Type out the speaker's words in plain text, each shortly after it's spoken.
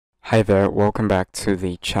Hi there, welcome back to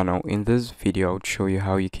the channel. In this video, I'll show you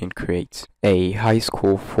how you can create a high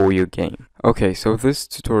score for your game. Okay, so this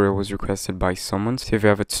tutorial was requested by someone, so if you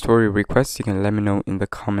have a tutorial request, you can let me know in the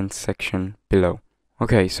comment section below.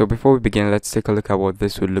 Okay, so before we begin, let's take a look at what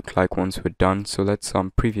this would look like once we're done. So let's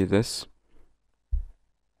preview this.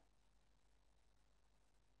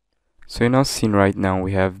 So in our scene right now,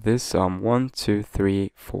 we have this 1, 2,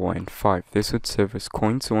 3, 4, and 5. This would serve as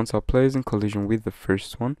coins. So once our player is in collision with the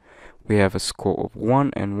first one, we have a score of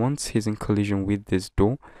 1, and once he's in collision with this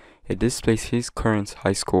door, it displays his current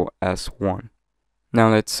high score as 1. Now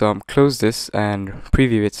let's close this and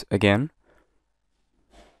preview it again.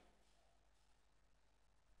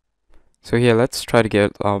 So here, let's try to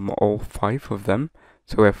get all 5 of them.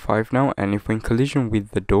 So we have 5 now, and if we're in collision with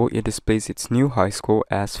the door, it displays its new high score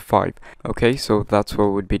as 5. Okay, so that's what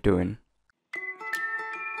we'd be doing.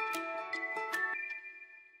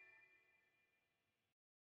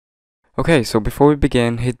 Okay, so before we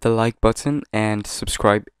begin, hit the like button and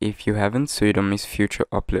subscribe if you haven't, so you don't miss future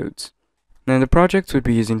uploads. Now the project we'll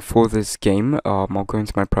be using for this game, I'll go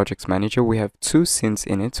into my projects manager. We have 2 scenes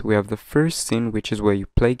in it. We have the first scene, which is where you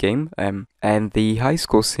play game, and the high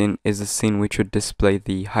score scene is the scene which would display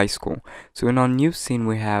the high score. So in our new scene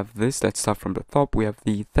we have this. Let's start from the top. We have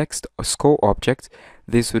the text score object.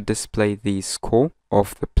 This would display the score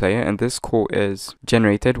of the player, and this score is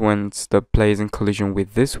generated once the player is in collision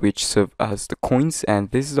with this, which serve as the coins, and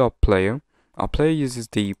this is our player. Our player uses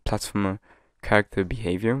the platformer character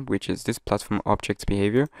behavior, which is this platform object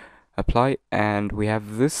behavior, apply, and we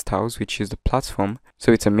have this tiles, which is the platform.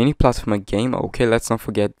 So it's a mini platformer game. Okay, let's not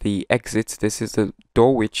forget the exit. This is the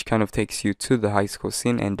door which kind of takes you to the high score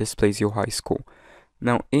scene and displays your high score.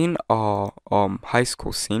 Now in our high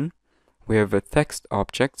score scene, we have a text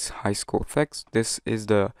object, high score text. This is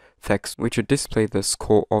the text which would display the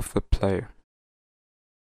score of the player.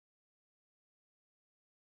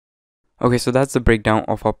 Okay, so that's the breakdown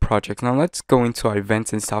of our project. Now let's go into our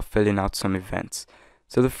events and start filling out some events.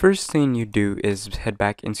 So the first thing you do is head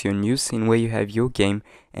back into your new scene where you have your game,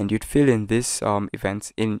 and you'd fill in this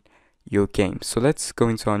events in your game. So let's go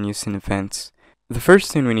into our new scene events. The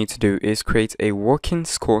first thing we need to do is create a working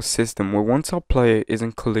score system where once our player is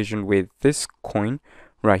in collision with this coin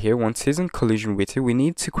right here, once he's in collision with it, we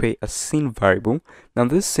need to create a scene variable. Now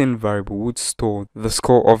this scene variable would store the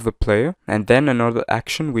score of the player and then another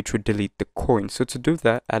action which would delete the coin. So to do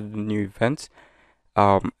that, add a new event,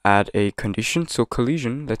 add a condition. So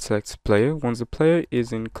collision, let's select player. Once the player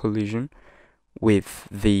is in collision with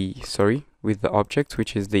the object,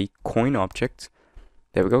 which is the coin object,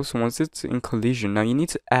 there we go. So once it's in collision, now you need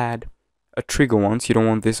to add a trigger once. You don't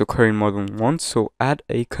want this occurring more than once, so add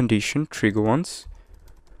a condition, trigger once,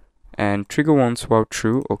 and trigger once while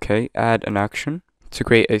true. Okay, add an action to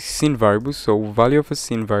create a scene variable. So value of a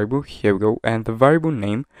scene variable, here we go, and the variable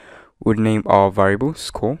name would name our variable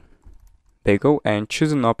score. There you go, and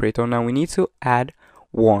choose an operator. Now we need to add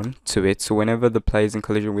 1 to it. So whenever the player is in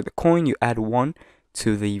collision with the coin, you add 1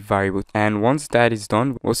 to the variable, and once that is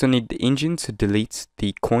done, we also need the engine to delete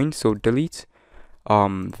the coin. So delete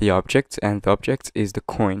the object, and the object is the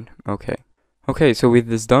coin. Okay, so with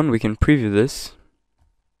this done, we can preview this,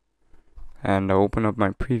 and I'll open up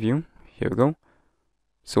my preview. Here we go.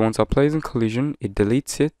 So once our player is in collision, it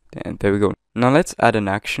deletes it, and there we go. Now let's add an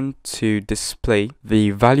action to display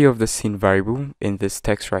the value of the scene variable in this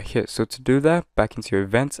text right here. So to do that, back into your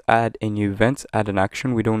events, add a new event, add an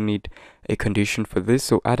action. We don't need a condition for this,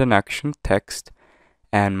 so add an action, text,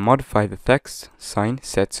 and modify the text, sign,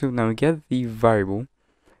 set to. Now we get the variable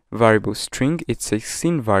string. It's a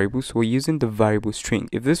scene variable, so we're using the variable string.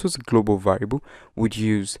 If this was a global variable, we'd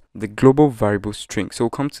use the global variable string. So we'll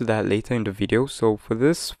come to that later in the video. So for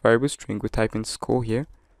this variable string, we type in score here,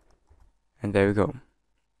 and there we go.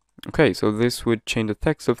 Okay, so this would change the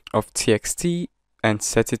text of txt and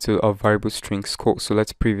set it to our variable string score. So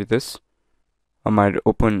let's preview this. I might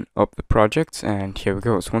open up the project, and here we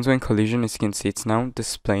go. So once we're in collision, as you can see, it's now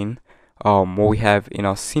displaying what we have in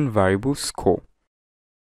our scene variable score.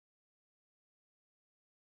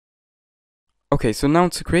 Okay, so now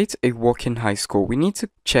to create a working high score, we need to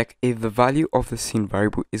check if the value of the scene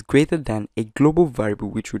variable is greater than a global variable,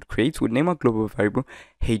 which would name our global variable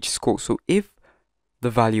Highscore. So if the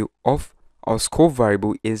value of our score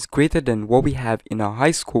variable is greater than what we have in our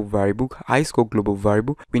high score variable, high score global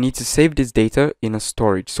variable, we need to save this data in a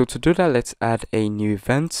storage. So to do that, let's add a new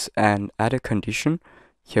event and add a condition.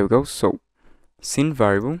 Here we go. So scene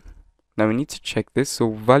variable. Now we need to check this. So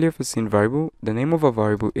value of a scene variable, the name of our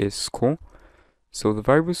variable is score. So the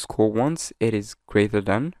variable score, once it is greater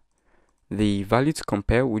than, the value to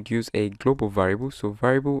compare would use a global variable. So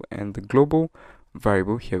variable, and the global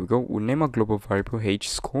variable. Here we go. We'll name our global variable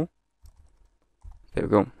Highscore. There we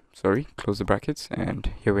go. Sorry, close the brackets,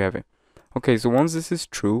 and here we have it. Okay, so once this is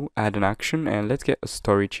true, add an action, and let's get a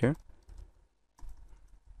storage here.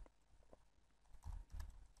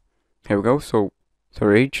 Here we go. So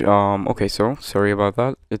storage. Okay, so sorry about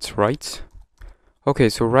that. It's right. Okay,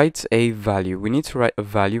 so write a value. We need to write a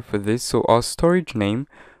value for this. So our storage name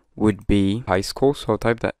would be Highscore. So I'll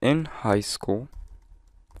type that in, Highscore.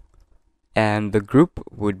 And the group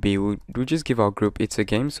would be, we'll just give our group it's a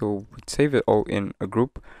game. So we'd save it all in a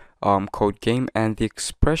group called game. And the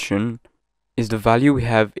expression is the value we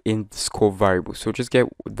have in the score variable. So just get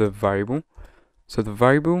the variable. So the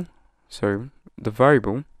variable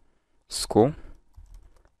score.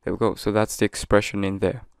 There we go. So that's the expression in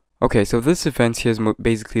there. Okay, so this event here has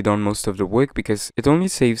basically done most of the work because it only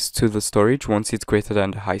saves to the storage once it's greater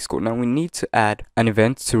than the Highscore. Now we need to add an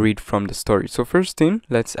event to read from the storage. So first thing,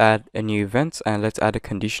 let's add a new event and let's add a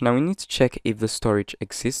condition. Now we need to check if the storage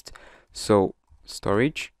exists. So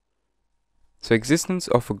storage. So existence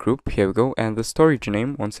of a group, here we go. And the storage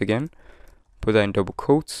name, once again, put that in double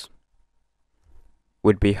quotes,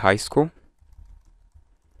 would be Highscore.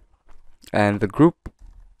 And the group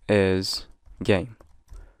is game.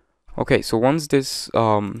 Okay, so once this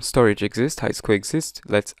storage exists, Highscore exists,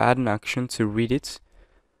 let's add an action to read it.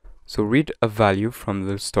 So read a value from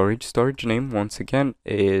the storage. Storage name, once again,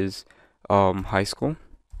 is Highscore.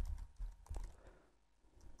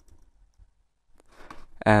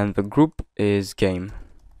 And the group is game.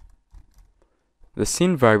 The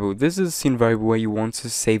scene variable, this is a scene variable where you want to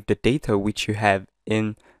save the data which you have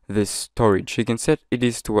in this storage. You can set it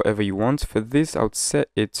is to whatever you want. For this, I would set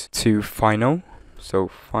it to final. So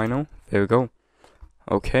final, there we go.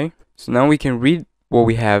 Okay, so now we can read what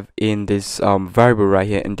we have in this variable right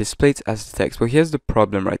here and display it as text. But here's the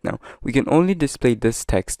problem right now. We can only display this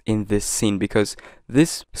text in this scene because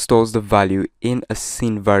this stores the value in a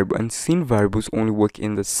scene variable, and scene variables only work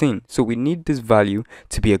in the scene. So we need this value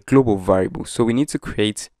to be a global variable. So we need to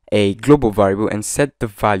create a global variable and set the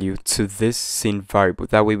value to this scene variable.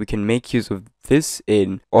 That way we can make use of this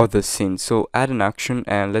in other scenes. So add an action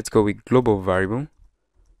and let's go with global variable.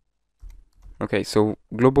 Okay, so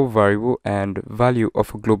global variable and value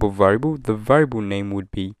of a global variable. The variable name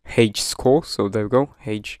would be Highscore. So there we go,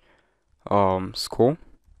 score.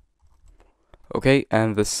 Okay,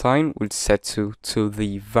 and the sign would set to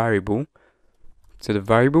the variable,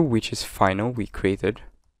 which is final we created.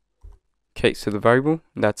 Okay, so the variable,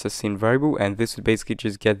 that's a scene variable, and this would basically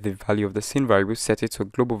just get the value of the scene variable, set it to a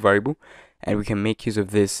global variable, and we can make use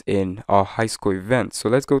of this in our Highscore event. So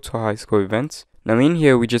let's go to our Highscore event. Now in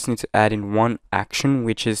here, we just need to add in one action,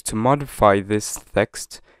 which is to modify this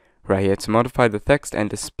text right here, to modify the text and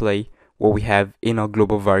display what we have in our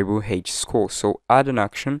global variable Highscore. So add an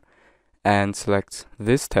action and select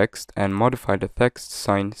this text and modify the text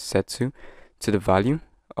sign set to the value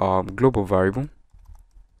global variable.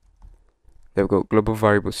 There we go, global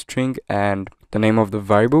variable string, and the name of the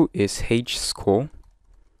variable is Highscore.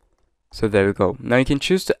 So there we go. Now you can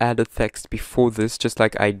choose to add a text before this, just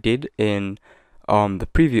like I did in the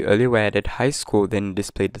preview earlier where I added Highscore, then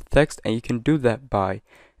displayed the text, and you can do that by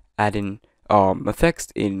adding a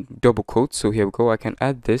text in double quotes. So here we go, I can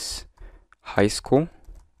add this Highscore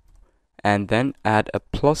and then add a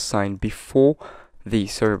plus sign before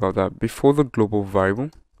the, before the global variable.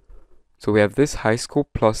 So we have this Highscore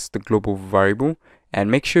plus the global variable,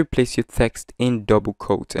 and make sure you place your text in double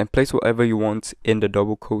quotes and place whatever you want in the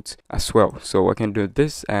double quotes as well. So I can do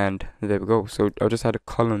this, and there we go. So I'll just add a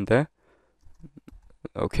colon there.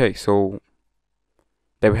 Okay, so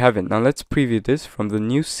there we have it. Now let's preview this from the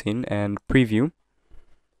new scene and preview.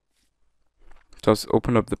 Just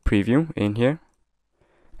open up the preview in here.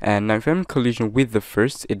 And now if I'm in collision with the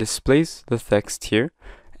first, it displays the text here.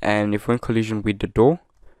 And if we're in collision with the door,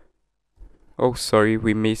 oh sorry,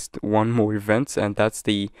 we missed one more event, and that's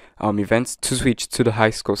the event to switch to the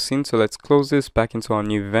Highscore scene. So let's close this back into our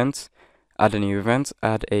new event, add a new event,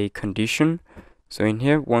 add a condition. So in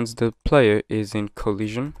here, once the player is in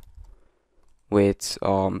collision with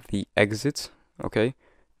the exit, okay,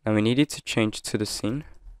 now we need it to change to the scene.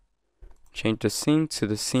 Change the scene to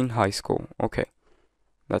the scene Highscore. Okay,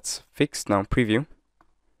 that's fixed. Now preview.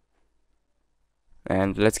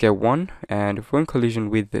 And let's get 1, and if we're in collision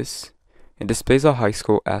with this, it displays our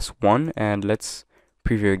Highscore as 1, and let's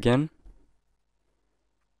preview again.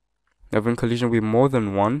 Now if we're in collision with more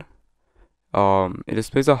than 1, it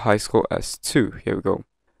displays our Highscore as 2. Here we go.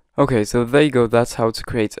 Okay, so there you go. That's how to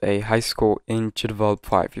create a high score in GDevelop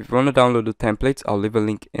 5. If you want to download the templates, I'll leave a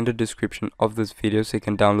link in the description of this video so you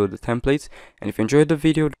can download the templates. And if you enjoyed the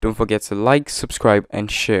video, don't forget to like, subscribe,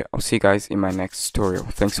 and share. I'll see you guys in my next tutorial.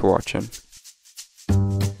 Thanks for watching.